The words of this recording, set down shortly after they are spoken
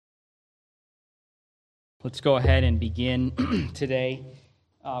Let's go ahead and begin today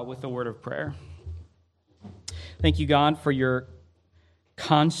with a word of prayer. Thank you, God, for your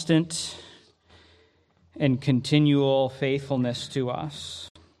constant and continual faithfulness to us.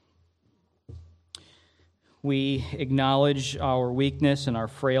 We acknowledge our weakness and our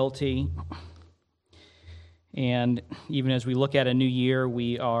frailty, and even as we look at a new year,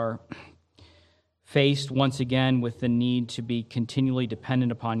 we are faced once again with the need to be continually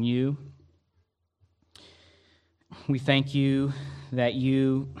dependent upon you. We thank you that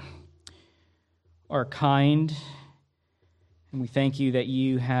you are kind, and we thank you that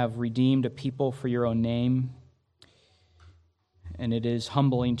you have redeemed a people for your own name, and it is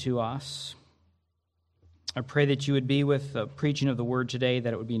humbling to us. I pray that you would be with the preaching of the word today,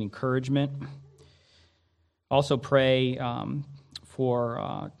 that it would be an encouragement. Also pray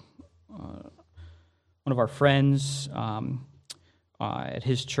for one of our friends at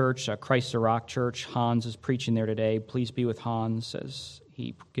his church, Christ the Rock Church. Hans is preaching there today. Please be with Hans as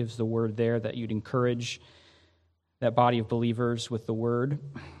he gives the word there, that you'd encourage that body of believers with the word,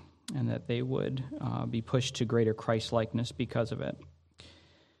 and that they would be pushed to greater Christ-likeness because of it.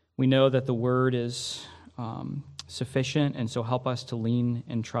 We know that the word is sufficient, and so help us to lean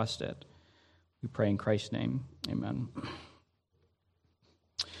and trust it. We pray in Christ's name. Amen.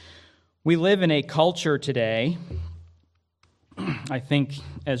 We live in a culture today, I think,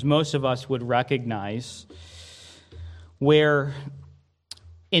 as most of us would recognize, where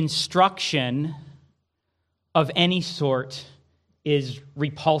instruction of any sort is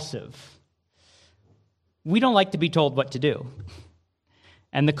repulsive. We don't like to be told what to do.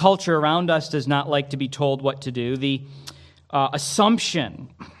 And the culture around us does not like to be told what to do. The assumption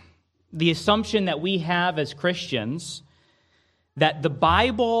that we have as Christians that the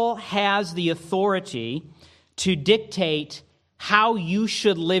Bible has the authority to dictate how you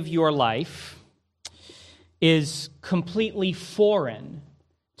should live your life is completely foreign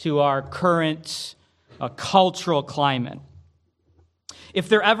to our current cultural climate. If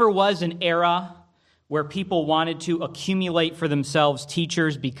there ever was an era where people wanted to accumulate for themselves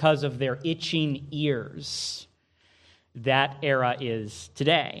teachers because of their itching ears, that era is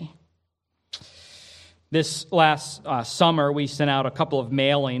today. This last summer, we sent out a couple of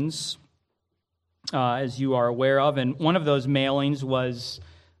mailings, as you are aware of, and one of those mailings was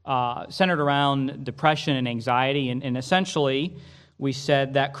centered around depression and anxiety, and essentially, we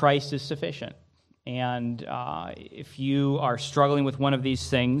said that Christ is sufficient. And if you are struggling with one of these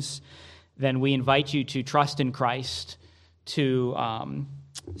things, then we invite you to trust in Christ, to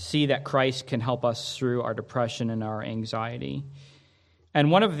see that Christ can help us through our depression and our anxiety. And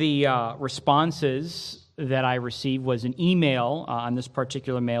one of the responses that I received was an email on this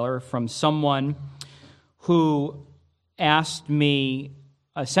particular mailer from someone who asked me,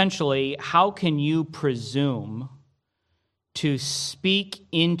 essentially, how can you presume to speak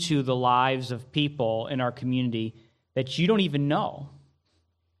into the lives of people in our community that you don't even know?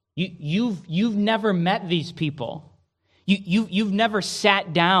 You've never met these people. You've never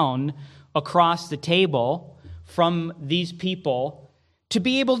sat down across the table from these people to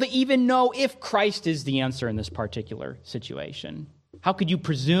be able to even know if Christ is the answer in this particular situation. How could you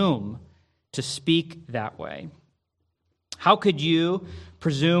presume to speak that way? How could you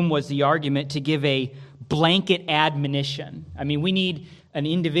presume, was the argument, to give a blanket admonition? I mean, we need an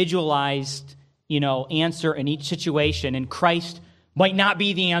individualized, answer in each situation, and Christ might not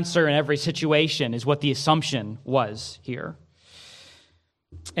be the answer in every situation, is what the assumption was here.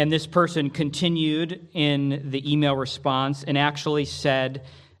 And this person continued in the email response and actually said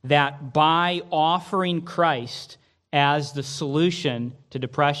that by offering Christ as the solution to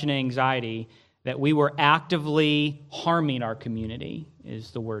depression and anxiety, that we were actively harming our community,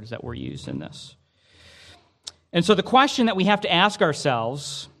 is the words that were used in this. And so the question that we have to ask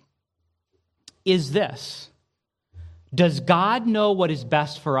ourselves is this: does God know what is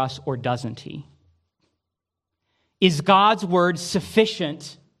best for us, or doesn't he? Is God's word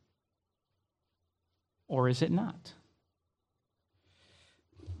sufficient, or is it not?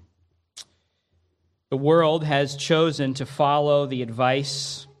 The world has chosen to follow the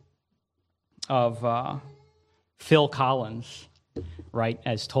advice of Phil Collins, right,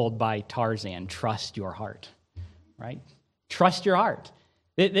 as told by Tarzan: trust your heart, right? Trust your heart.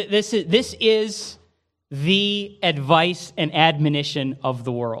 This is the advice and admonition of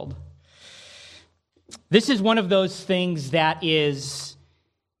the world. This is one of those things that is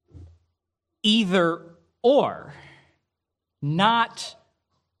either or, not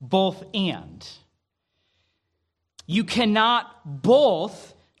both and. You cannot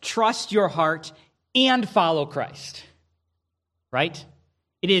both trust your heart and follow Christ, right?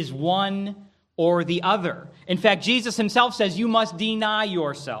 It is one or the other. In fact, Jesus himself says you must deny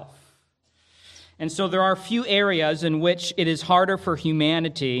yourself. And so there are a few areas in which it is harder for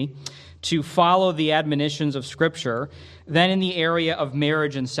humanity to follow the admonitions of Scripture than in the area of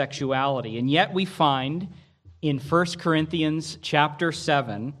marriage and sexuality. And yet we find in 1 Corinthians chapter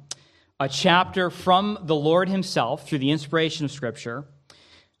 7, a chapter from the Lord himself through the inspiration of Scripture,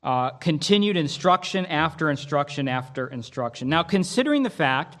 continued instruction after instruction after instruction. Now, considering the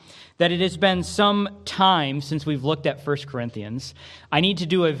fact that it has been some time since we've looked at 1 Corinthians, I need to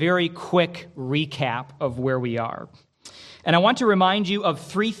do a very quick recap of where we are. And I want to remind you of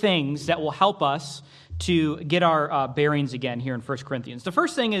three things that will help us to get our bearings again here in 1 Corinthians. The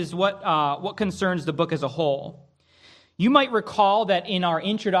first thing is what concerns the book as a whole. You might recall that in our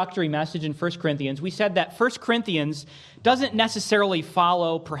introductory message in 1 Corinthians, we said that 1 Corinthians doesn't necessarily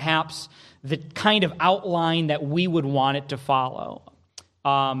follow perhaps the kind of outline that we would want it to follow.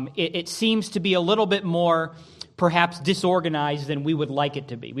 It seems to be a little bit more perhaps disorganized than we would like it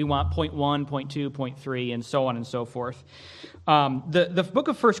to be. We want point 1, point 2, point 3, and so on and so forth. The book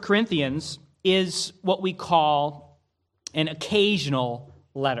of 1 Corinthians is what we call an occasional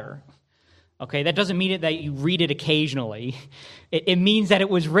letter. Okay, that doesn't mean that you read it occasionally. It means that it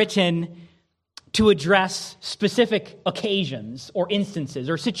was written to address specific occasions or instances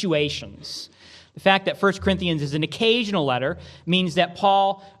or situations. The fact that 1 Corinthians is an occasional letter means that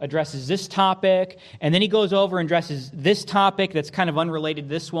Paul addresses this topic, and then he goes over and addresses this topic that's kind of unrelated to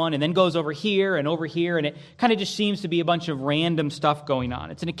this one, and then goes over here, and it kind of just seems to be a bunch of random stuff going on.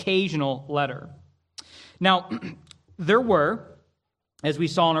 It's an occasional letter. Now, there were, as we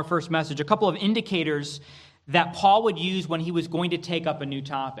saw in our first message, a couple of indicators that Paul would use when he was going to take up a new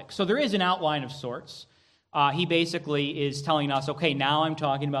topic. So there is an outline of sorts. He basically is telling us, okay, now I'm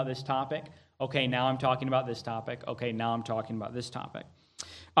talking about this topic. Okay, now I'm talking about this topic. Okay, now I'm talking about this topic.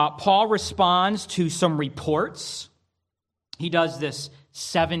 Paul responds to some reports. He does this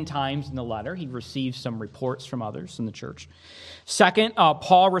 7 times in the letter. He receives some reports from others in the church. Second,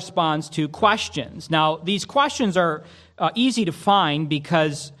 Paul responds to questions. Now, these questions are easy to find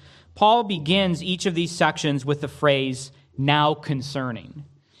because Paul begins each of these sections with the phrase, now concerning.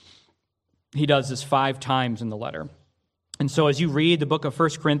 He does this 5 times in the letter. And so as you read the book of 1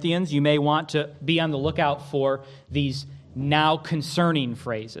 Corinthians, you may want to be on the lookout for these now concerning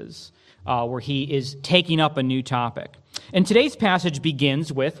phrases where he is taking up a new topic. And today's passage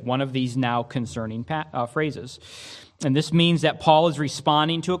begins with one of these now concerning phrases. And this means that Paul is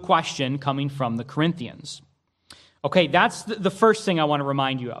responding to a question coming from the Corinthians. Okay, that's the first thing I want to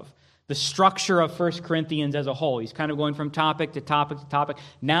remind you of. The structure of 1 Corinthians as a whole. He's kind of going from topic to topic to topic.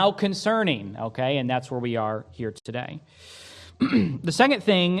 Now concerning, okay, and that's where we are here today. The second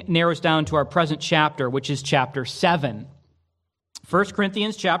thing narrows down to our present chapter, which is chapter 7. 1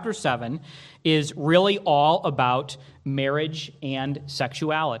 Corinthians chapter 7 is really all about marriage and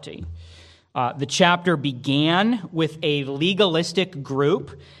sexuality. The chapter began with a legalistic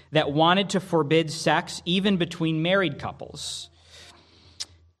group that wanted to forbid sex even between married couples.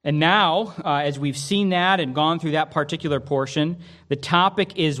 And now, as we've seen that and gone through that particular portion, the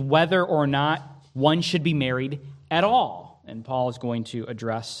topic is whether or not one should be married at all. And Paul is going to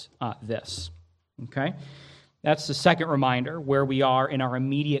address this. Okay? That's the second reminder, where we are in our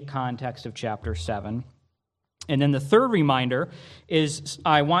immediate context of chapter 7. And then the third reminder is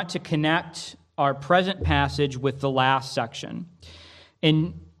I want to connect our present passage with the last section.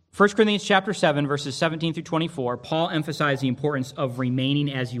 In 1 Corinthians chapter 7, verses 17 through 24, Paul emphasized the importance of remaining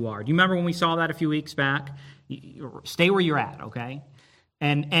as you are. Do you remember when we saw that a few weeks back? Stay where you're at, okay?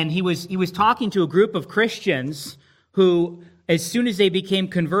 And he was talking to a group of Christians who, as soon as they became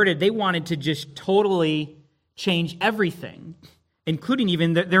converted, they wanted to just totally change everything, including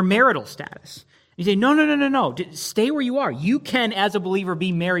even their marital status. You say, no. Stay where you are. You can, as a believer,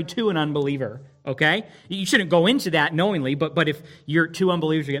 be married to an unbeliever, okay? You shouldn't go into that knowingly, but if you're 2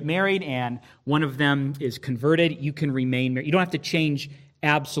 unbelievers who get married and one of them is converted, you can remain married. You don't have to change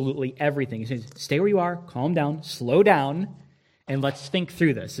absolutely everything. He says, stay where you are, calm down, slow down, and let's think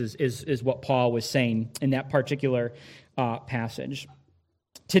through this, is what Paul was saying in that particular passage.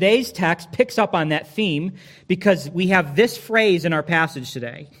 Today's text picks up on that theme because we have this phrase in our passage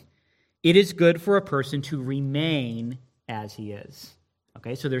today. It is good for a person to remain as he is.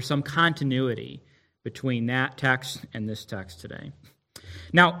 Okay, so there's some continuity between that text and this text today.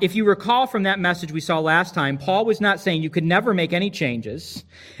 Now, if you recall from that message we saw last time, Paul was not saying you could never make any changes.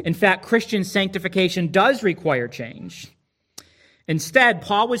 In fact, Christian sanctification does require change. Instead,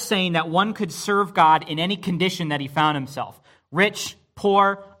 Paul was saying that one could serve God in any condition that he found himself. Rich,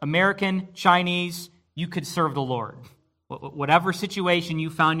 poor, American, Chinese, you could serve the Lord. Whatever situation you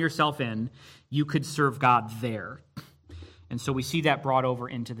found yourself in, you could serve God there. And so we see that brought over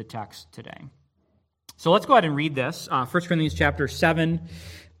into the text today. So let's go ahead and read this. 1 Corinthians chapter 7,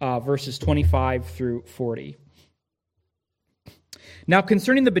 verses 25 through 40. Now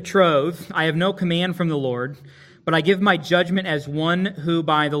concerning the betrothed, I have no command from the Lord, but I give my judgment as one who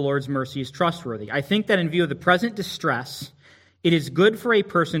by the Lord's mercy is trustworthy. I think that in view of the present distress, it is good for a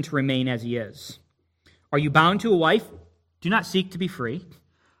person to remain as he is. Are you bound to a wife? Do not seek to be free.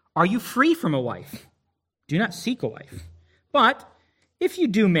 Are you free from a wife? Do not seek a wife. But if you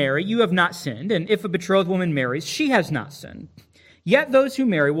do marry, you have not sinned, and if a betrothed woman marries, she has not sinned. Yet those who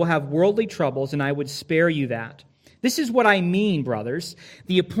marry will have worldly troubles, and I would spare you that. This is what I mean, brothers.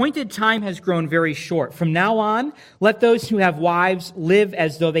 The appointed time has grown very short. From now on, let those who have wives live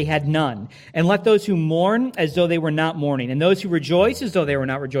as though they had none, and let those who mourn as though they were not mourning, and those who rejoice as though they were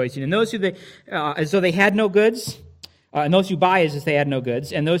not rejoicing, and those who as though they had no goods, and those who buy as if they had no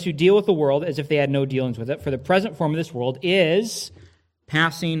goods, and those who deal with the world as if they had no dealings with it. For the present form of this world is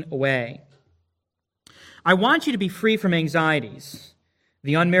passing away. I want you to be free from anxieties.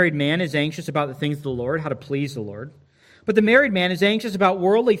 The unmarried man is anxious about the things of the Lord, how to please the Lord. But the married man is anxious about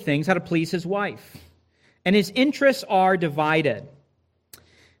worldly things, how to please his wife. And his interests are divided.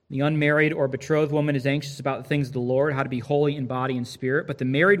 The unmarried or betrothed woman is anxious about the things of the Lord, how to be holy in body and spirit. But the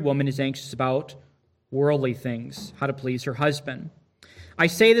married woman is anxious about worldly things, how to please her husband. I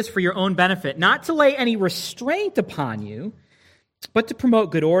say this for your own benefit, not to lay any restraint upon you, but to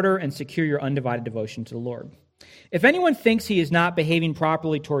promote good order and secure your undivided devotion to the Lord. If anyone thinks he is not behaving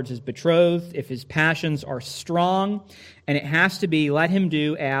properly towards his betrothed, if his passions are strong, and it has to be, let him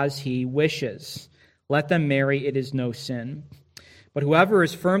do as he wishes. Let them marry, it is no sin. But whoever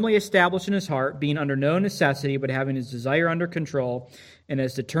is firmly established in his heart, being under no necessity, but having his desire under control, and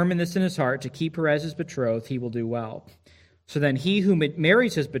has determined this in his heart to keep her as his betrothed, he will do well. So then he who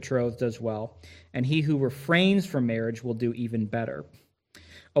marries his betrothed does well, and he who refrains from marriage will do even better.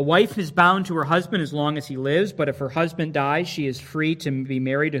 A wife is bound to her husband as long as he lives, but if her husband dies, she is free to be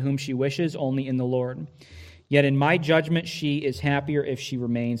married to whom she wishes, only in the Lord. Yet in my judgment, she is happier if she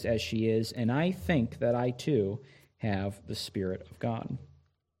remains as she is, and I think that I too have the Spirit of God.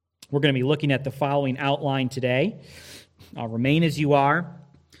 We're going to be looking at the following outline today. Remain as you are. We're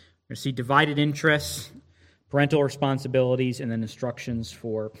going to see divided interests, parental responsibilities, and then instructions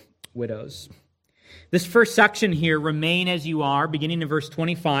for widows. This first section here, remain as you are, beginning in verse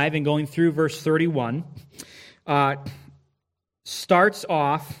 25 and going through verse 31, starts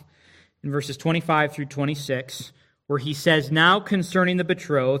off in verses 25 through 26, where he says, Now concerning the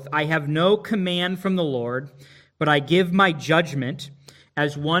betrothed, I have no command from the Lord, but I give my judgment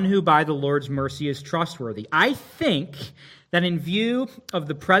as one who by the Lord's mercy is trustworthy. I think that in view of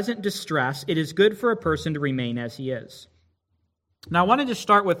the present distress, it is good for a person to remain as he is. Now, I wanted to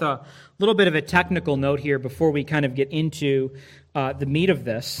start with a little bit of a technical note here before we kind of get into the meat of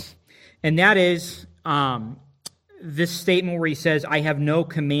this, and that is this statement where he says, I have no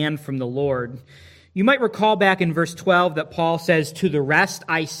command from the Lord. You might recall back in verse 12 that Paul says, To the rest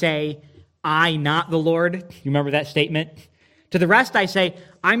I say, I, not the Lord. You remember that statement? To the rest I say,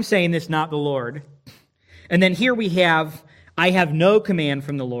 I'm saying this, not the Lord. And then here we have, I have no command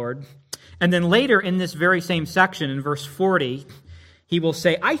from the Lord. And then later in this very same section, in verse 40, he will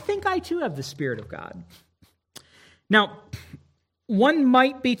say, I think I too have the Spirit of God. Now, one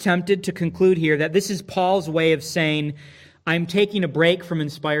might be tempted to conclude here that this is Paul's way of saying, I'm taking a break from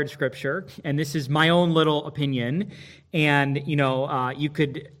inspired Scripture, and this is my own little opinion, and, you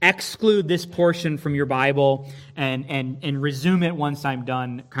could exclude this portion from your Bible and resume it once I'm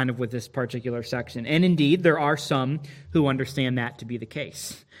done kind of with this particular section. And indeed, there are some who understand that to be the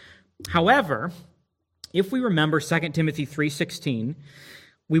case. However, if we remember 2 Timothy 3:16,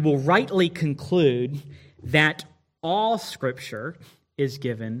 we will rightly conclude that all Scripture is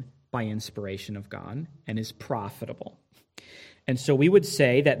given by inspiration of God and is profitable. And so we would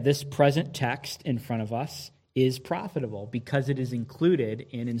say that this present text in front of us is profitable because it is included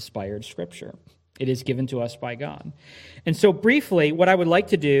in inspired Scripture. It is given to us by God. And so briefly, what I would like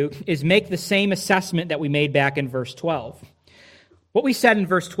to do is make the same assessment that we made back in verse 12. What we said in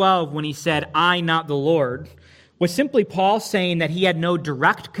verse 12 when he said, I, not the Lord, was simply Paul saying that he had no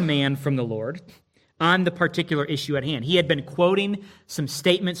direct command from the Lord on the particular issue at hand. He had been quoting some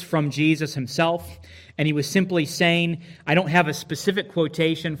statements from Jesus himself, and he was simply saying, I don't have a specific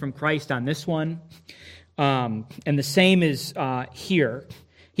quotation from Christ on this one. And the same is here.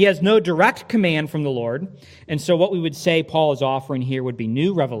 He has no direct command from the Lord, and so what we would say Paul is offering here would be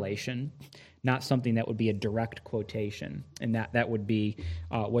new revelation, not something that would be a direct quotation, and that would be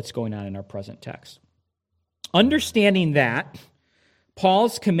what's going on in our present text. Understanding that,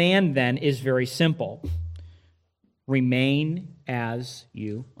 Paul's command then is very simple. Remain as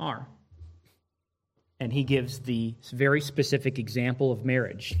you are. And he gives the very specific example of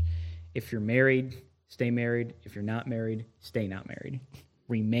marriage. If you're married, stay married. If you're not married, stay not married.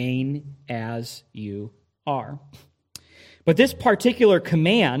 Remain as you are. But this particular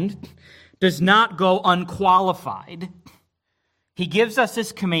command does not go unqualified. He gives us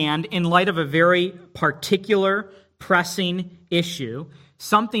this command in light of a very particular, pressing issue,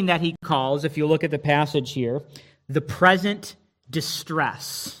 something that he calls, if you look at the passage here, the present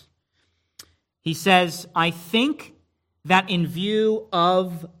distress. He says, I think that in view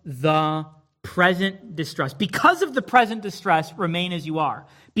of the present distress, because of the present distress, remain as you are.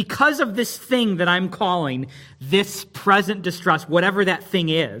 Because of this thing that I'm calling this present distress, whatever that thing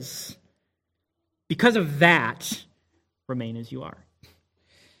is, because of that, remain as you are.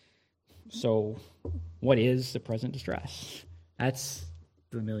 So, what is the present distress? That's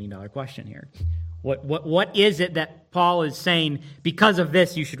the million-dollar question here. What is it that Paul is saying, because of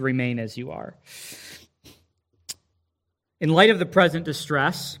this, you should remain as you are? In light of the present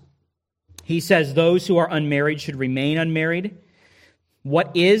distress, he says those who are unmarried should remain unmarried.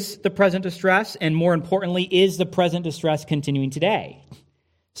 What is the present distress? And more importantly, is the present distress continuing today?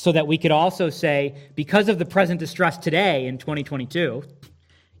 So that we could also say, because of the present distress today in 2022,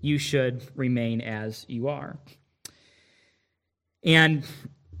 you should remain as you are. And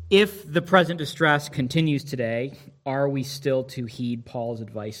if the present distress continues today, are we still to heed Paul's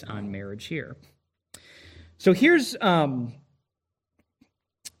advice on marriage here? So here's kind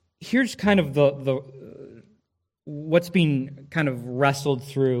of the what's being kind of wrestled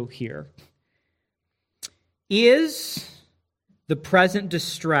through here. Is the present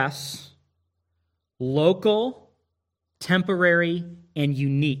distress local, temporary, and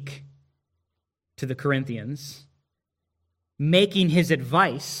unique to the Corinthians, making his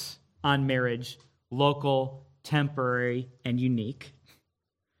advice on marriage local, temporary, and unique?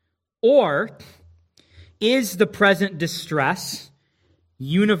 Or is the present distress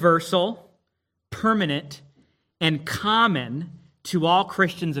universal, permanent, and common to all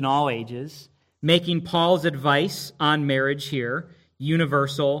Christians in all ages, making Paul's advice on marriage here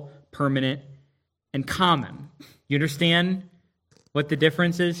universal, permanent, and common? You understand what the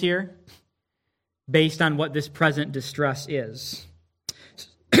difference is here? Based on what this present distress is.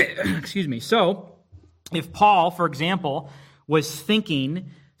 Excuse me. So, if Paul, for example, was thinking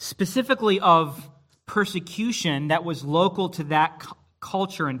specifically of persecution that was local to that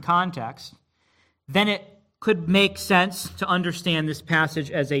culture and context, then it could make sense to understand this passage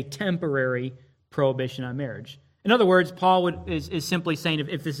as a temporary prohibition on marriage. In other words, Paul is simply saying,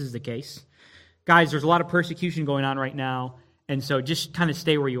 if this is the case, guys, there's a lot of persecution going on right now, and so just kind of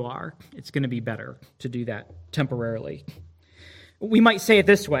stay where you are. It's going to be better to do that temporarily. We might say it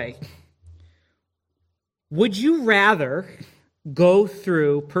this way. Would you rather go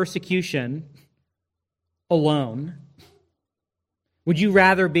through persecution alone? Would you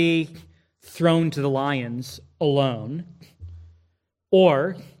rather be thrown to the lions alone?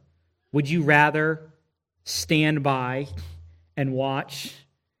 Or would you rather stand by and watch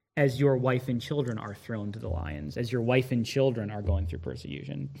as your wife and children are thrown to the lions, as your wife and children are going through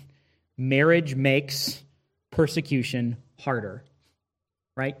persecution? Marriage makes persecution harder,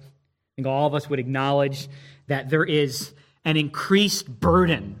 right? I think all of us would acknowledge that there is an increased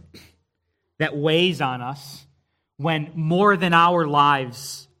burden that weighs on us when more than our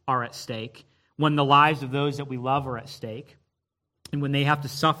lives are at stake, when the lives of those that we love are at stake, and when they have to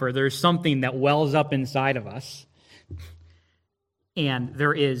suffer. There's something that wells up inside of us, and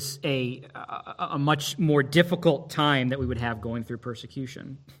there is a much more difficult time that we would have going through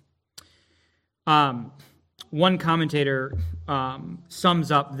persecution. One commentator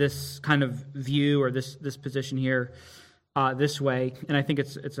sums up this kind of view or this position here this way, and I think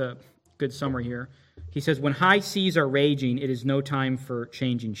it's a good summary here. He says, when high seas are raging, it is no time for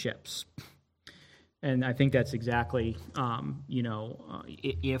changing ships. And I think that's exactly,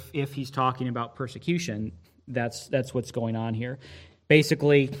 if he's talking about persecution, that's what's going on here.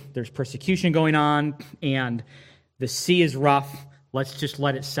 Basically, there's persecution going on, and the sea is rough. Let's just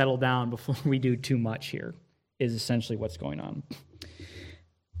let it settle down before we do too much here, is essentially what's going on.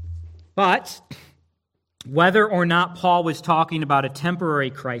 But whether or not Paul was talking about a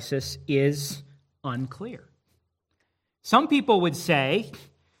temporary crisis is unclear. Some people would say,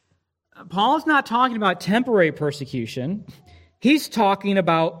 Paul is not talking about temporary persecution. He's talking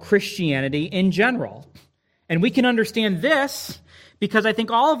about Christianity in general. And we can understand this because I think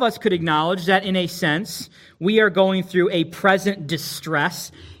all of us could acknowledge that in a sense, we are going through a present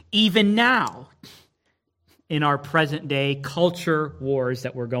distress even now. in our present day culture wars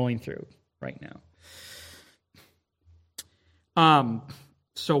that we're going through right now.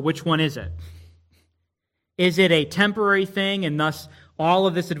 So which one is it? Is it a temporary thing, and thus all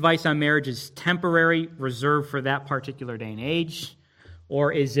of this advice on marriage is temporary, reserved for that particular day and age?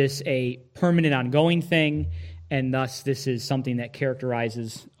 Or is this a permanent, ongoing thing, and thus this is something that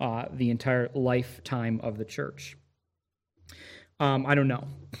characterizes the entire lifetime of the church? I don't know.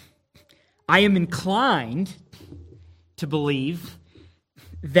 I am inclined to believe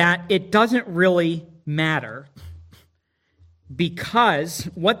that it doesn't really matter, because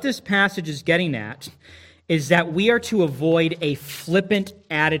what this passage is getting at is that we are to avoid a flippant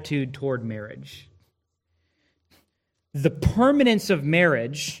attitude toward marriage. The permanence of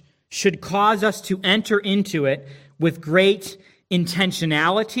marriage should cause us to enter into it with great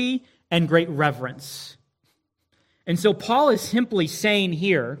intentionality and great reverence. And so Paul is simply saying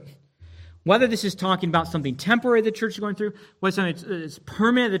here, whether this is talking about something temporary the church is going through, whether something that's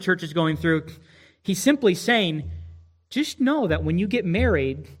permanent the church is going through, he's simply saying, just know that when you get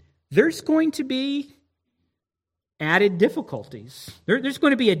married, there's going to be added difficulties. There's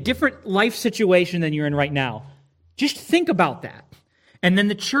going to be a different life situation than you're in right now. Just think about that. And then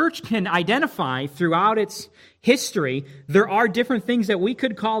the church can identify throughout its history, there are different things that we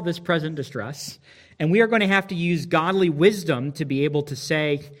could call this present distress. And we are going to have to use godly wisdom to be able to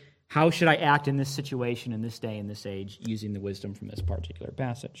say, how should I act in this situation, in this day, in this age, using the wisdom from this particular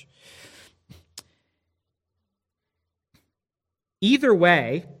passage? Either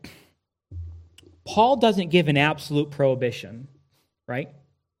way, Paul doesn't give an absolute prohibition, right?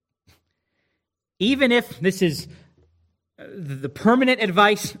 Even if this is the permanent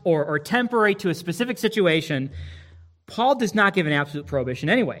advice or temporary to a specific situation, Paul does not give an absolute prohibition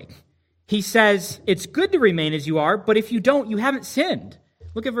anyway. He says, it's good to remain as you are, but if you don't, you haven't sinned.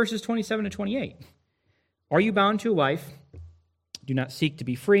 Look at verses 27 to 28. Are you bound to a wife? Do not seek to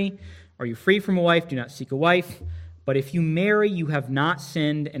be free. Are you free from a wife? Do not seek a wife. But if you marry, you have not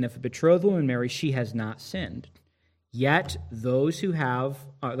sinned, and if a betrothed woman marries, she has not sinned. Yet those who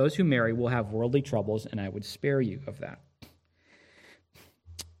marry will have worldly troubles, and I would spare you of that.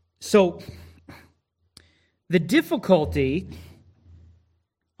 So, the difficulty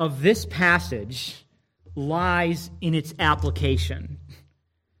of this passage lies in its application.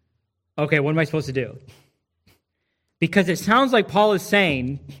 Okay, what am I supposed to do? Because it sounds like Paul is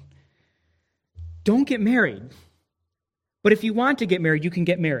saying, don't get married. But if you want to get married, you can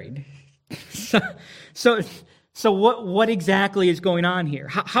get married. So what exactly is going on here?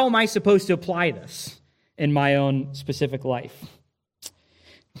 How am I supposed to apply this in my own specific life?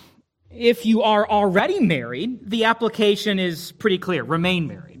 If you are already married, the application is pretty clear. Remain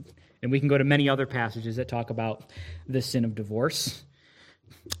married. And we can go to many other passages that talk about the sin of divorce.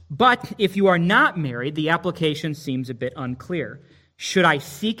 But if you are not married, the application seems a bit unclear. Should I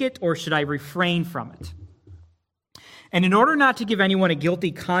seek it or should I refrain from it? And in order not to give anyone a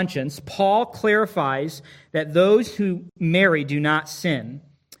guilty conscience, Paul clarifies that those who marry do not sin.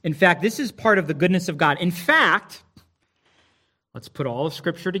 In fact, this is part of the goodness of God. In fact, let's put all of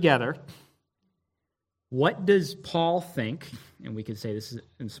Scripture together. What does Paul think? And we could say this is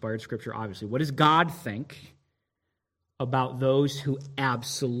inspired Scripture, obviously. What does God think about those who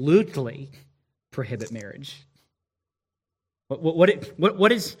absolutely prohibit marriage? What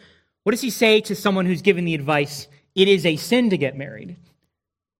does he say to someone who's given the advice, it is a sin to get married?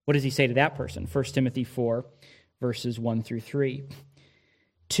 What does he say to that person? 1 Timothy 4, verses 1 through 3.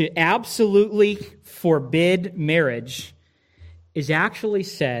 To absolutely forbid marriage is actually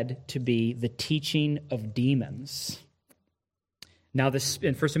said to be the teaching of demons. Now,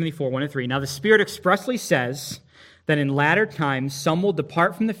 in 1 Timothy 4, 1 and 3, now the Spirit expressly says that in latter times some will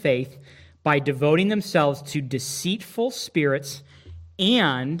depart from the faith by devoting themselves to deceitful spirits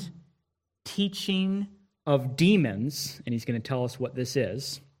and teaching of demons, and he's going to tell us what this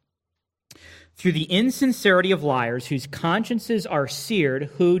is, through the insincerity of liars whose consciences are seared,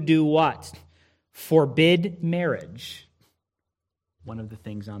 who do what? Forbid marriage. One of the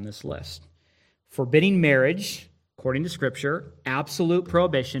things on this list. Forbidding marriage, according to Scripture, absolute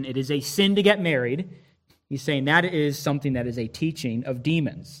prohibition. It is a sin to get married. He's saying that is something that is a teaching of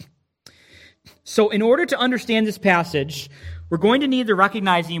demons. So in order to understand this passage, we're going to need to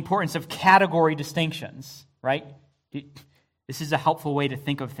recognize the importance of category distinctions, right? This is a helpful way to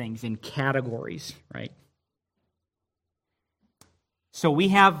think of things in categories, right? So we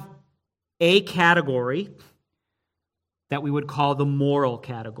have a category that we would call the moral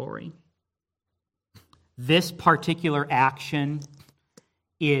category. This particular action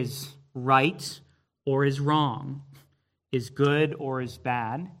is right or is wrong, is good or is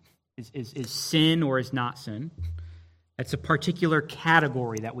bad, is sin or is not sin. That's a particular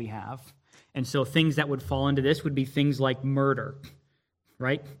category that we have. And so things that would fall into this would be things like murder,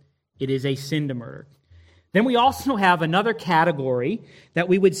 right? It is a sin to murder. Then we also have another category that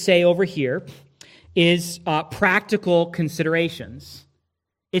we would say over here is practical considerations.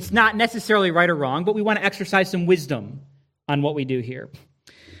 It's not necessarily right or wrong, but we want to exercise some wisdom on what we do here.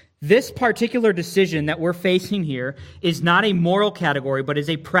 This particular decision that we're facing here is not a moral category, but is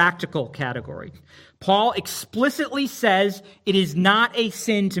a practical category. Paul explicitly says it is not a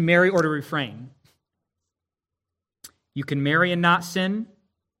sin to marry or to refrain. You can marry and not sin.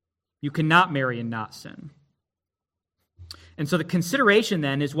 You cannot marry and not sin. And so the consideration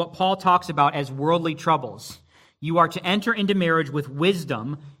then is what Paul talks about as worldly troubles. You are to enter into marriage with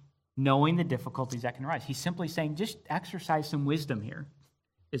wisdom, knowing the difficulties that can arise. He's simply saying, just exercise some wisdom here,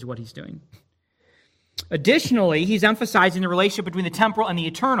 is what he's doing. Additionally, he's emphasizing the relationship between the temporal and the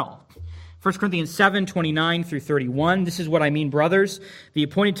eternal. 1 Corinthians 7:29 through 31. This is what I mean, brothers. The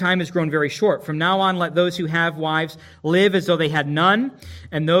appointed time has grown very short. From now on, let those who have wives live as though they had none,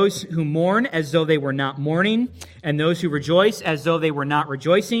 and those who mourn as though they were not mourning, and those who rejoice as though they were not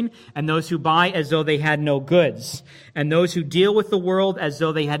rejoicing, and those who buy as though they had no goods, and those who deal with the world as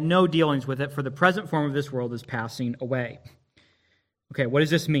though they had no dealings with it, for the present form of this world is passing away. Okay, what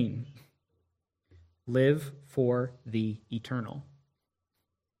does this mean? Live for the eternal.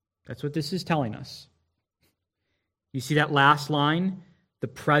 That's what this is telling us. You see that last line? The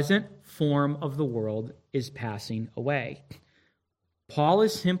present form of the world is passing away. Paul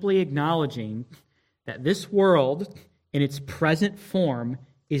is simply acknowledging that this world in its present form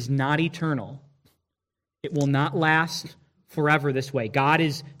is not eternal. It will not last forever this way. God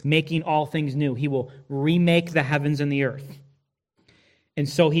is making all things new. He will remake the heavens and the earth. And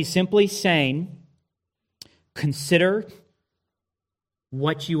so he's simply saying, consider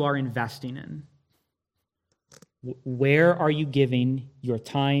what you are investing in. Where are you giving your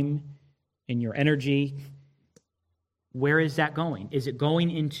time and your energy? Where is that going? Is it going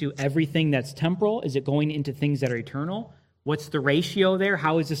into everything that's temporal? Is it going into things that are eternal? What's the ratio there?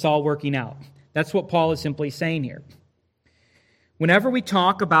 How is this all working out? That's what Paul is simply saying here. Whenever we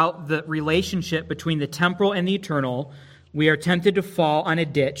talk about the relationship between the temporal and the eternal, we are tempted to fall on a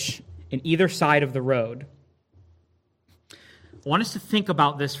ditch in either side of the road. I want us to think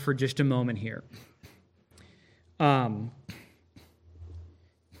about this for just a moment here.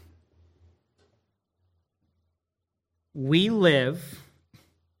 We live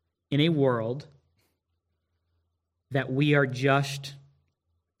in a world that we are just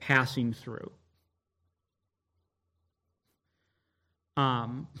passing through.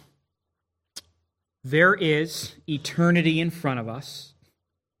 There is eternity in front of us.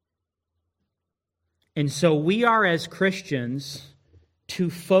 And so we are, as Christians, to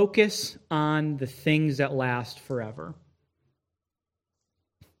focus on the things that last forever.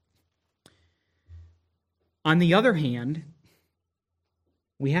 On the other hand,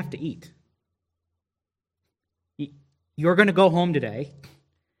 we have to eat. You're going to go home today,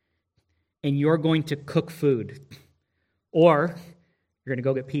 and you're going to cook food. Or you're going to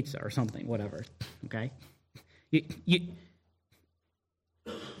go get pizza or something, whatever, okay?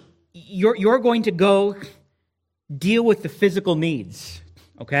 You're going to go deal with the physical needs,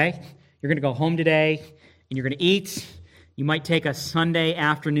 okay? You're going to go home today, and you're going to eat. You might take a Sunday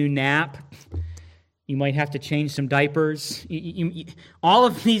afternoon nap. You might have to change some diapers. All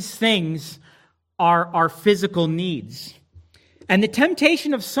of these things are physical needs. And the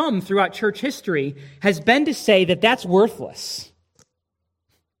temptation of some throughout church history has been to say that that's worthless.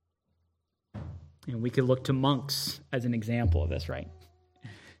 And we could look to monks as an example of this, right?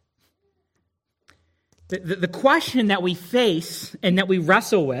 The question that we face and that we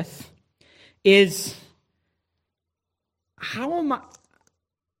wrestle with is,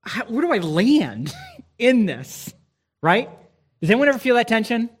 where do I land in this, right? Does anyone ever feel that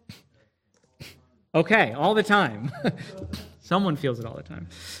tension? Okay, all the time. Someone feels it all the time.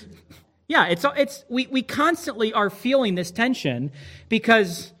 Yeah, we constantly are feeling this tension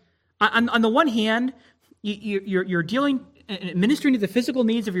because on the one hand, you're dealing, ministering to the physical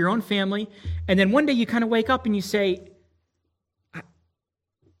needs of your own family, and then one day you kind of wake up and you say,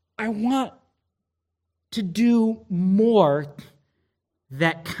 I want to do more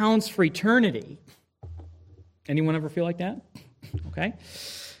that counts for eternity. Anyone ever feel like that? Okay.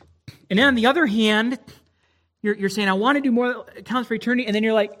 And then on the other hand, you're saying, I want to do more that counts for eternity, and then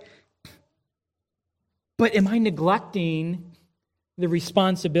you're like, but am I neglecting the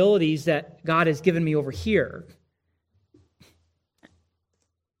responsibilities that God has given me over here?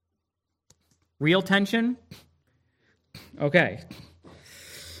 Real tension? Okay.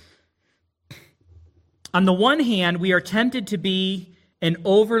 On the one hand, we are tempted to be an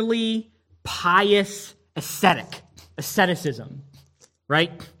overly pious asceticism,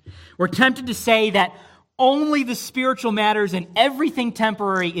 right? We're tempted to say that only the spiritual matters and everything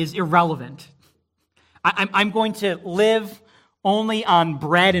temporary is irrelevant. I'm going to live only on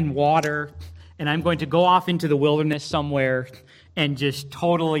bread and water, and I'm going to go off into the wilderness somewhere and just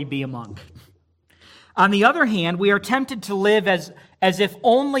totally be a monk. On the other hand, we are tempted to live as if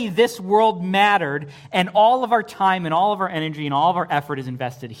only this world mattered and all of our time and all of our energy and all of our effort is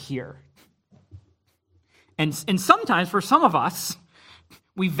invested here. And sometimes, for some of us,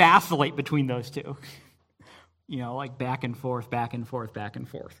 we vacillate between those two. Like back and forth, back and forth, back and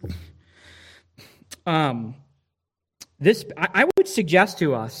forth. I would suggest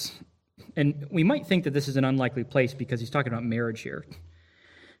to us, and we might think that this is an unlikely place because he's talking about marriage here.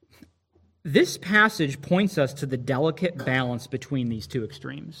 This passage points us to the delicate balance between these two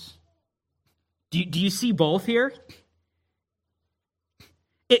extremes. Do you see both here?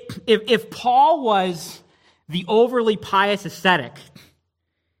 If Paul was the overly pious ascetic,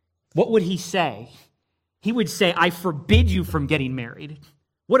 what would he say? He would say, I forbid you from getting married.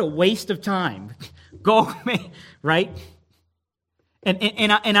 What a waste of time. Go, right?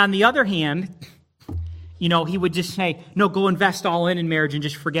 And on the other hand, he would just say, no, go invest all in marriage and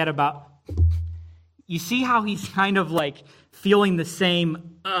just forget about. You see how he's kind of like feeling the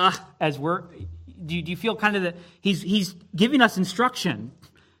same as we're. Do you feel kind of he's giving us instruction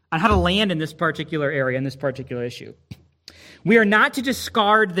on how to land in this particular area, in this particular issue. We are not to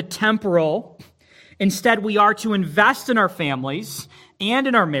discard the temporal. Instead, we are to invest in our families and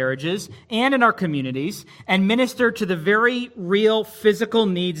in our marriages and in our communities and minister to the very real physical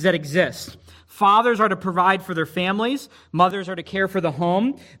needs that exist. Fathers are to provide for their families. Mothers are to care for the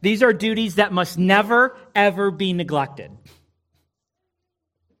home. These are duties that must never, ever be neglected.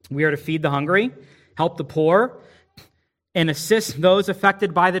 We are to feed the hungry, help the poor, and assist those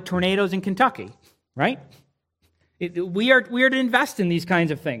affected by the tornadoes in Kentucky, right? We are to invest in these kinds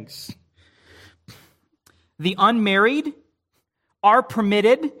of things. The unmarried are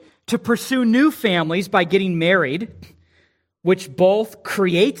permitted to pursue new families by getting married, which both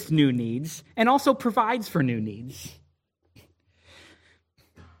creates new needs and also provides for new needs.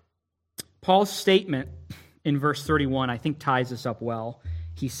 Paul's statement in verse 31, I think, ties this up well.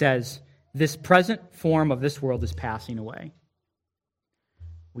 He says, this present form of this world is passing away.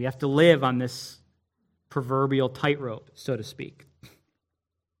 We have to live on this proverbial tightrope, so to speak.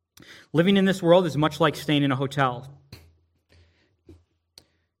 Living in this world is much like staying in a hotel.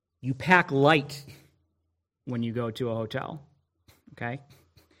 You pack light when you go to a hotel, okay?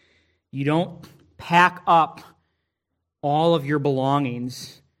 You don't pack up all of your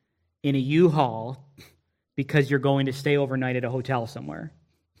belongings in a U-Haul because you're going to stay overnight at a hotel somewhere.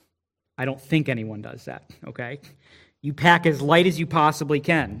 I don't think anyone does that, okay? You pack as light as you possibly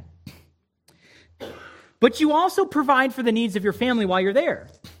can. But you also provide for the needs of your family while you're there.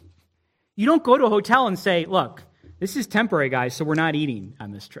 You don't go to a hotel and say, look, this is temporary, guys, so we're not eating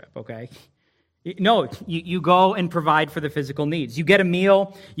on this trip, okay? No, you go and provide for the physical needs. You get a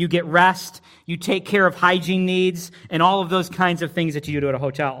meal, you get rest, you take care of hygiene needs, and all of those kinds of things that you do at a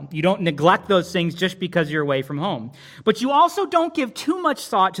hotel. You don't neglect those things just because you're away from home. But you also don't give too much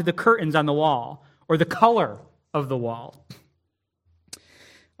thought to the curtains on the wall or the color of the wall.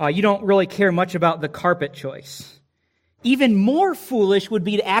 You don't really care much about the carpet choice. Even more foolish would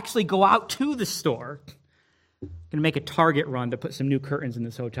be to actually go out to the store and make a Target run to put some new curtains in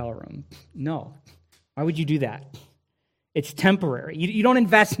this hotel room. No. Why would you do that? It's temporary. You don't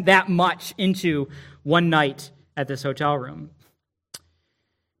invest that much into one night at this hotel room.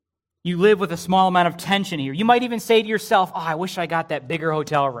 You live with a small amount of tension here. You might even say to yourself, I wish I got that bigger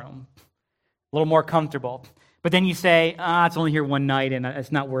hotel room, a little more comfortable. But then you say, it's only here one night and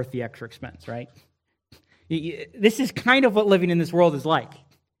it's not worth the extra expense, right? This is kind of what living in this world is like,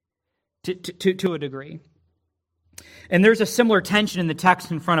 to a degree. And there's a similar tension in the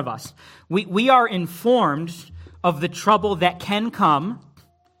text in front of us. We are informed of the trouble that can come,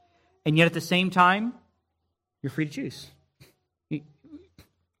 and yet at the same time, you're free to choose. I'm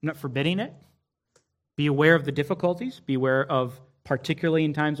not forbidding it. Be aware of the difficulties. Be aware of, particularly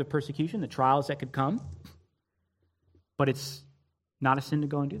in times of persecution, the trials that could come. But it's not a sin to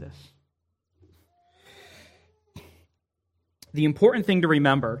go and do this. The important thing to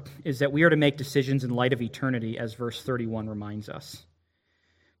remember is that we are to make decisions in light of eternity, as verse 31 reminds us.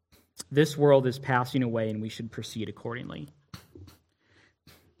 This world is passing away, and we should proceed accordingly.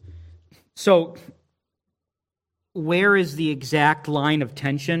 So, where is the exact line of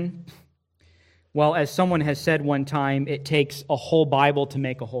tension? Well, as someone has said one time, it takes a whole Bible to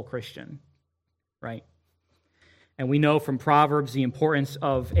make a whole Christian, right? And we know from Proverbs the importance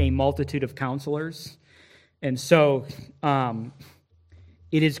of a multitude of counselors. And so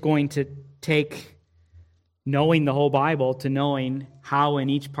it is going to take knowing the whole Bible to knowing how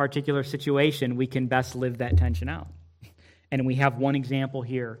in each particular situation we can best live that tension out. And we have one example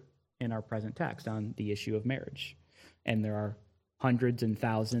here in our present text on the issue of marriage. And there are hundreds and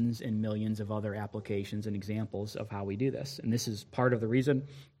thousands and millions of other applications and examples of how we do this. And this is part of the reason,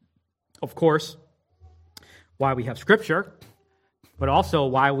 of course, why we have Scripture, but also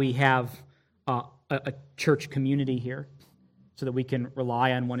why we have a church community here, so that we can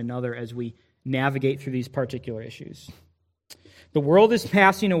rely on one another as we navigate through these particular issues. The world is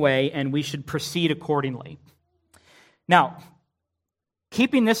passing away, and we should proceed accordingly. Now,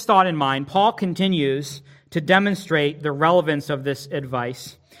 keeping this thought in mind, Paul continues to demonstrate the relevance of this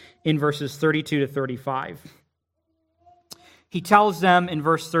advice in verses 32 to 35. He tells them in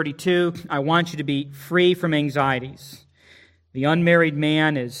verse 32, I want you to be free from anxieties. The unmarried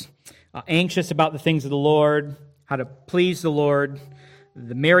man is anxious about the things of the Lord, how to please the Lord.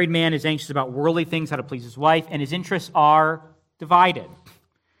 The married man is anxious about worldly things, how to please his wife, and his interests are divided.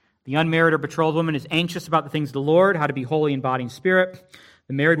 The unmarried or betrothed woman is anxious about the things of the Lord, how to be holy in body and spirit.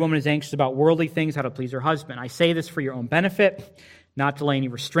 The married woman is anxious about worldly things, how to please her husband. I say this for your own benefit, not to lay any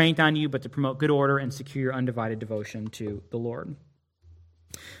restraint on you, but to promote good order and secure your undivided devotion to the Lord.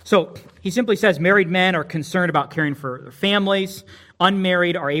 So he simply says married men are concerned about caring for their families.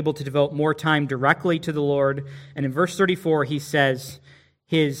 Unmarried are able to devote more time directly to the Lord. And in verse 34, he says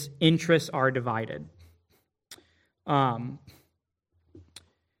his interests are divided.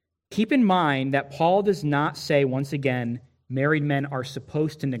 Keep in mind that Paul does not say, once again, married men are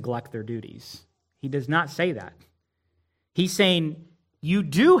supposed to neglect their duties. He does not say that. He's saying you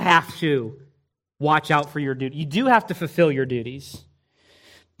do have to watch out for your duty. You do have to fulfill your duties.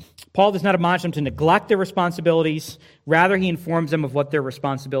 Paul does not admonish them to neglect their responsibilities. Rather, he informs them of what their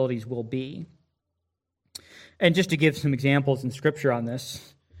responsibilities will be. And just to give some examples in Scripture on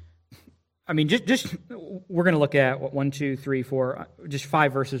this, I mean, just we're going to look at 1, 2, 3, 4, just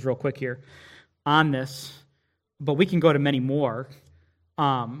 5 verses real quick here on this, but we can go to many more.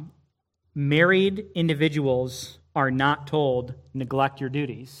 Married individuals are not told neglect your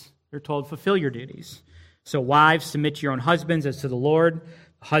duties. They're told fulfill your duties. So wives, submit to your own husbands as to the Lord.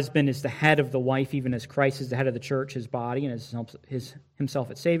 The husband is the head of the wife, even as Christ is the head of the church, his body, and as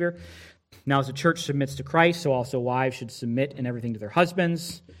himself its Savior. Now as the church submits to Christ, so also wives should submit in everything to their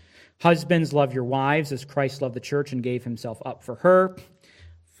husbands. Husbands, love your wives as Christ loved the church and gave himself up for her.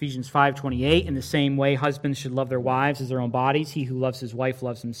 Ephesians 5:28, in the same way, husbands should love their wives as their own bodies. He who loves his wife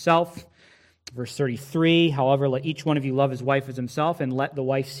loves himself. Verse 33, however, let each one of you love his wife as himself, and let the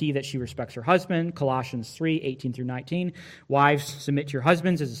wife see that she respects her husband. Colossians 3:18 through 19. Wives, submit to your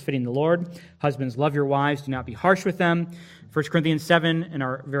husbands as is fitting the Lord. Husbands, love your wives. Do not be harsh with them. 1 Corinthians 7, in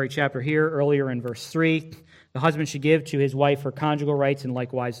our very chapter here, earlier in verse 3, the husband should give to his wife her conjugal rights, and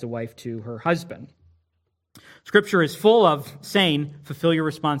likewise the wife to her husband. Scripture is full of saying, fulfill your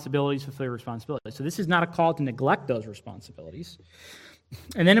responsibilities, fulfill your responsibilities. So this is not a call to neglect those responsibilities.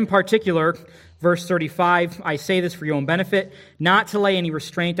 And then in particular, verse 35, I say this for your own benefit, not to lay any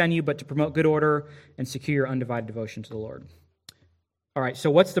restraint on you, but to promote good order and secure your undivided devotion to the Lord. All right, so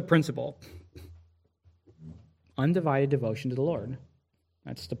what's the principle? Undivided devotion to the Lord.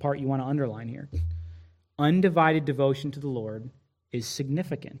 That's the part you want to underline here. Undivided devotion to the Lord is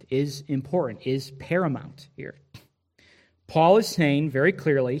significant, is important, is paramount here. Paul is saying very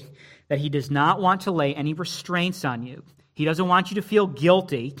clearly that he does not want to lay any restraints on you. He doesn't want you to feel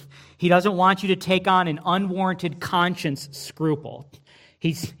guilty. He doesn't want you to take on an unwarranted conscience scruple.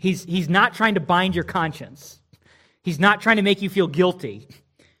 He's not trying to bind your conscience. He's not trying to make you feel guilty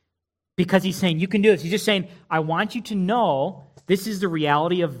because he's saying you can do this. He's just saying, I want you to know this is the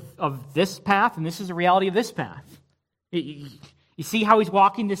reality of this path and this is the reality of this path. You see how he's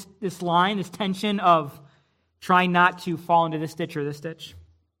walking this line, this tension of trying not to fall into this ditch or this ditch?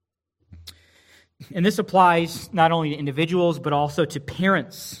 And this applies not only to individuals, but also to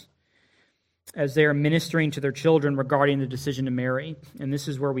parents as they are ministering to their children regarding the decision to marry. And this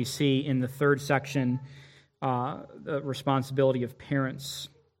is where we see in the third section the responsibility of parents.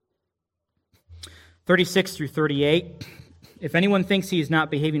 36 through 38. If anyone thinks he is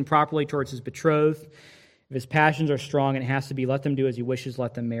not behaving properly towards his betrothed, if his passions are strong and it has to be, let them do as he wishes,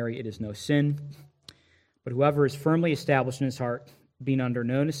 let them marry. It is no sin. But whoever is firmly established in his heart, being under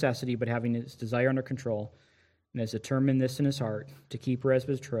no necessity, but having his desire under control, and has determined this in his heart, to keep her as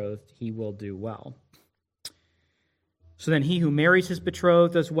betrothed, he will do well. So then he who marries his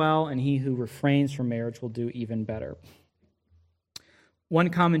betrothed does well, and he who refrains from marriage will do even better. One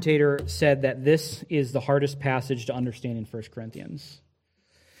commentator said that this is the hardest passage to understand in 1 Corinthians.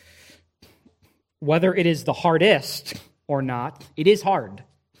 Whether it is the hardest or not, it is hard.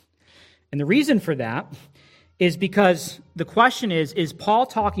 And the reason for that is because the question is Paul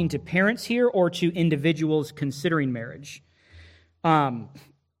talking to parents here or to individuals considering marriage? The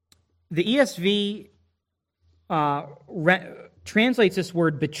ESV translates this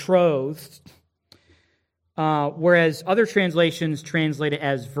word betrothed, whereas other translations translate it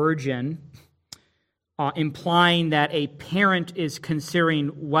as virgin, implying that a parent is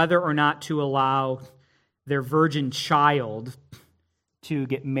considering whether or not to allow their virgin child to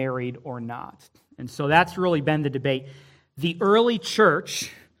get married or not. And so that's really been the debate. The early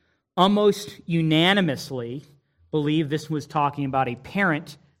church almost unanimously believed this was talking about a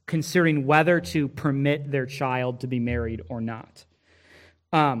parent considering whether to permit their child to be married or not.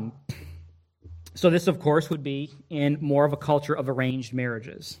 So this, of course, would be in more of a culture of arranged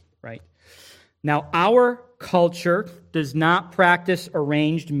marriages, right? Now, our culture does not practice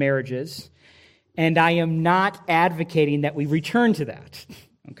arranged marriages, and I am not advocating that we return to that,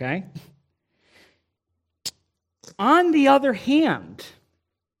 okay? On the other hand,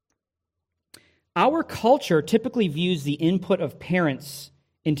 our culture typically views the input of parents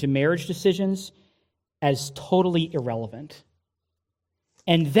into marriage decisions as totally irrelevant.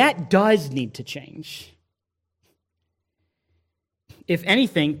 And that does need to change. If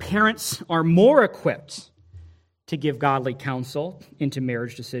anything, parents are more equipped to give godly counsel into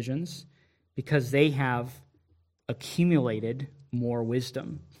marriage decisions because they have accumulated more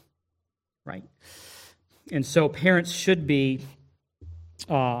wisdom, right? And so parents should be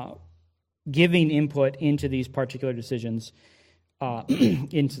giving input into these particular decisions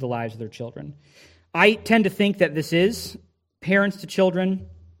into the lives of their children. I tend to think that this is parents to children,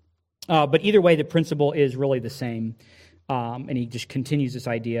 but either way, the principle is really the same. And he just continues this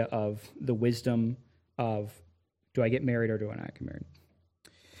idea of the wisdom of, do I get married or do I not get married?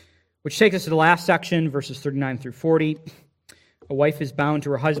 Which takes us to the last section, verses 39 through 40. A wife is bound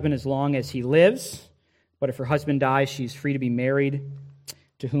to her husband as long as he lives, but if her husband dies, she is free to be married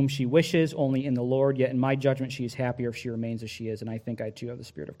to whom she wishes, only in the Lord. Yet in my judgment, she is happier if she remains as she is, and I think I too have the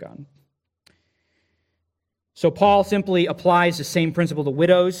Spirit of God. So Paul simply applies the same principle to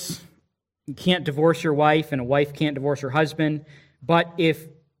widows. You can't divorce your wife, and a wife can't divorce her husband. But if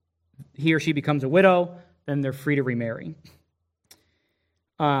he or she becomes a widow, then they're free to remarry.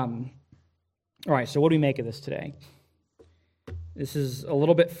 All right, so what do we make of this today? This is a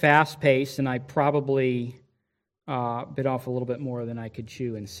little bit fast-paced, and I probably bit off a little bit more than I could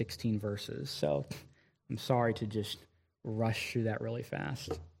chew in 16 verses. So I'm sorry to just rush through that really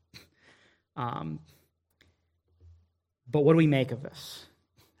fast. But what do we make of this?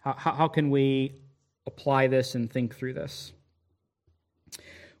 How can we apply this and think through this?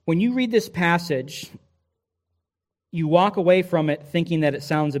 When you read this passage, you walk away from it thinking that it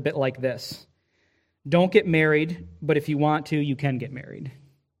sounds a bit like this. Don't get married, but if you want to, you can get married.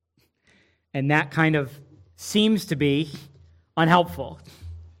 And that kind of seems to be unhelpful.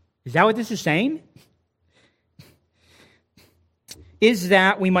 Is that what this is saying? Is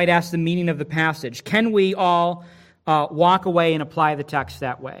that, we might ask, the meaning of the passage? Can we all walk away and apply the text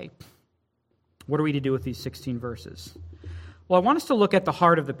that way? What are we to do with these 16 verses? Well, I want us to look at the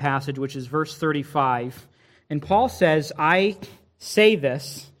heart of the passage, which is verse 35. And Paul says, I say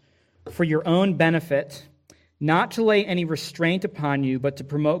this for your own benefit, not to lay any restraint upon you, but to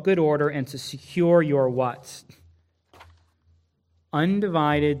promote good order and to secure your what?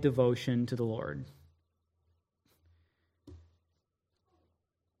 Undivided devotion to the Lord.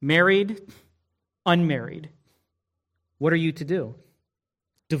 Married, unmarried. What are you to do?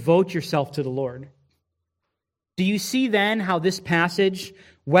 Devote yourself to the Lord. Do you see then how this passage,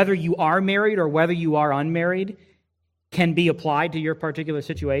 whether you are married or whether you are unmarried, can be applied to your particular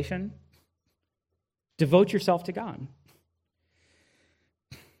situation? Devote yourself to God.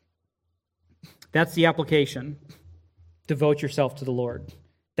 That's the application. Devote yourself to the Lord.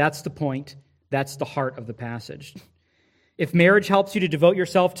 That's the point. That's the heart of the passage. If marriage helps you to devote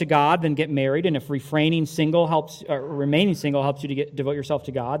yourself to God, then get married. And if remaining single helps you to devote yourself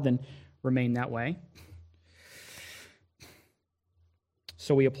to God, then remain that way.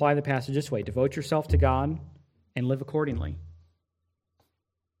 So we apply the passage this way. Devote yourself to God and live accordingly.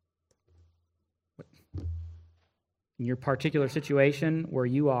 In your particular situation where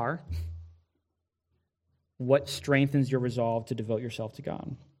you are, what strengthens your resolve to devote yourself to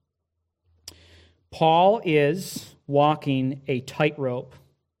God? Paul is walking a tightrope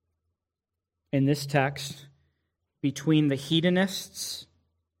in this text between the hedonists,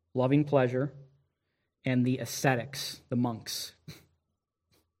 loving pleasure, and the ascetics, the monks.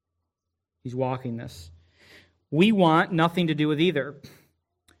 He's walking this. We want nothing to do with either.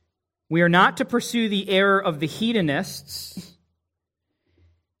 We are not to pursue the error of the hedonists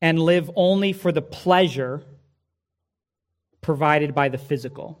and live only for the pleasure provided by the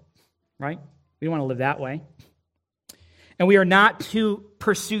physical, right? We don't want to live that way. And we are not to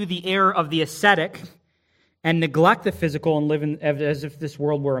pursue the error of the ascetic and neglect the physical and live as if this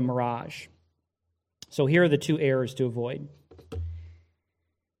world were a mirage. So here are the two errors to avoid.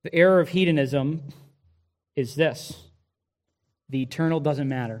 The error of hedonism is this: the eternal doesn't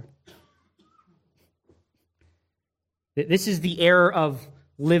matter. This is the error of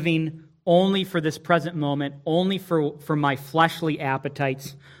living only for this present moment, only for my fleshly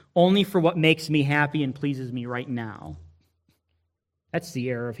appetites, only for what makes me happy and pleases me right now. That's the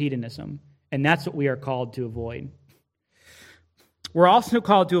error of hedonism, and that's what we are called to avoid. We're also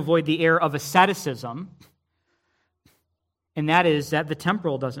called to avoid the error of asceticism, and that is that the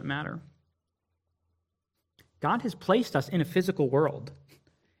temporal doesn't matter. God has placed us in a physical world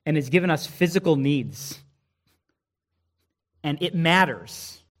and has given us physical needs, and it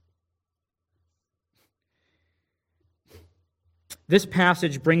matters. This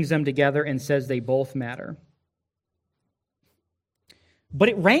passage brings them together and says they both matter. But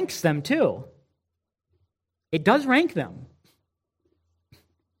it ranks them too. It does rank them.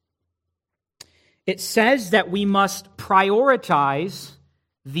 It says that we must prioritize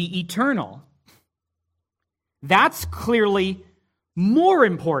the eternal. That's clearly more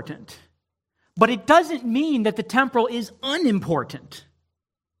important. But it doesn't mean that the temporal is unimportant.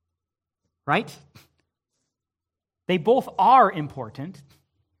 Right? They both are important.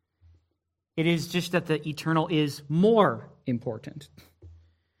 It is just that the eternal is more important.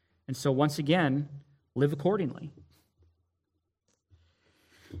 And so once again, live accordingly.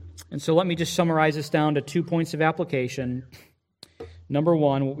 And so let me just summarize this down to 2 points of application. Number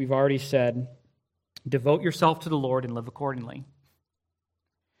one, what we've already said, devote yourself to the Lord and live accordingly.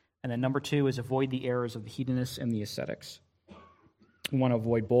 And then number two is avoid the errors of the hedonists and the ascetics. We want to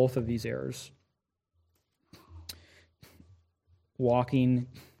avoid both of these errors. Walking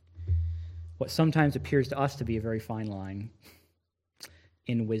what sometimes appears to us to be a very fine line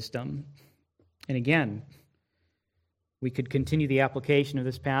in wisdom. And again, we could continue the application of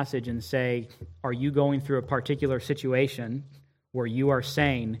this passage and say, are you going through a particular situation where you are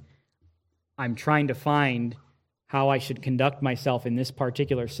saying, I'm trying to find how I should conduct myself in this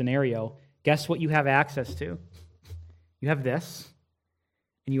particular scenario? Guess what you have access to? You have this,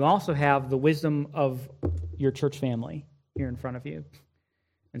 and you also have the wisdom of your church family here in front of you.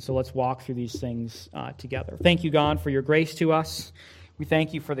 And so let's walk through these things together. Thank you, God, for your grace to us. We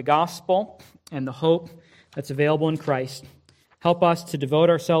thank you for the gospel and the hope that's available in Christ. Help us to devote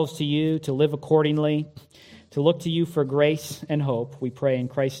ourselves to you, to live accordingly, to look to you for grace and hope. We pray in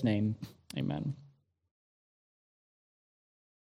Christ's name. Amen.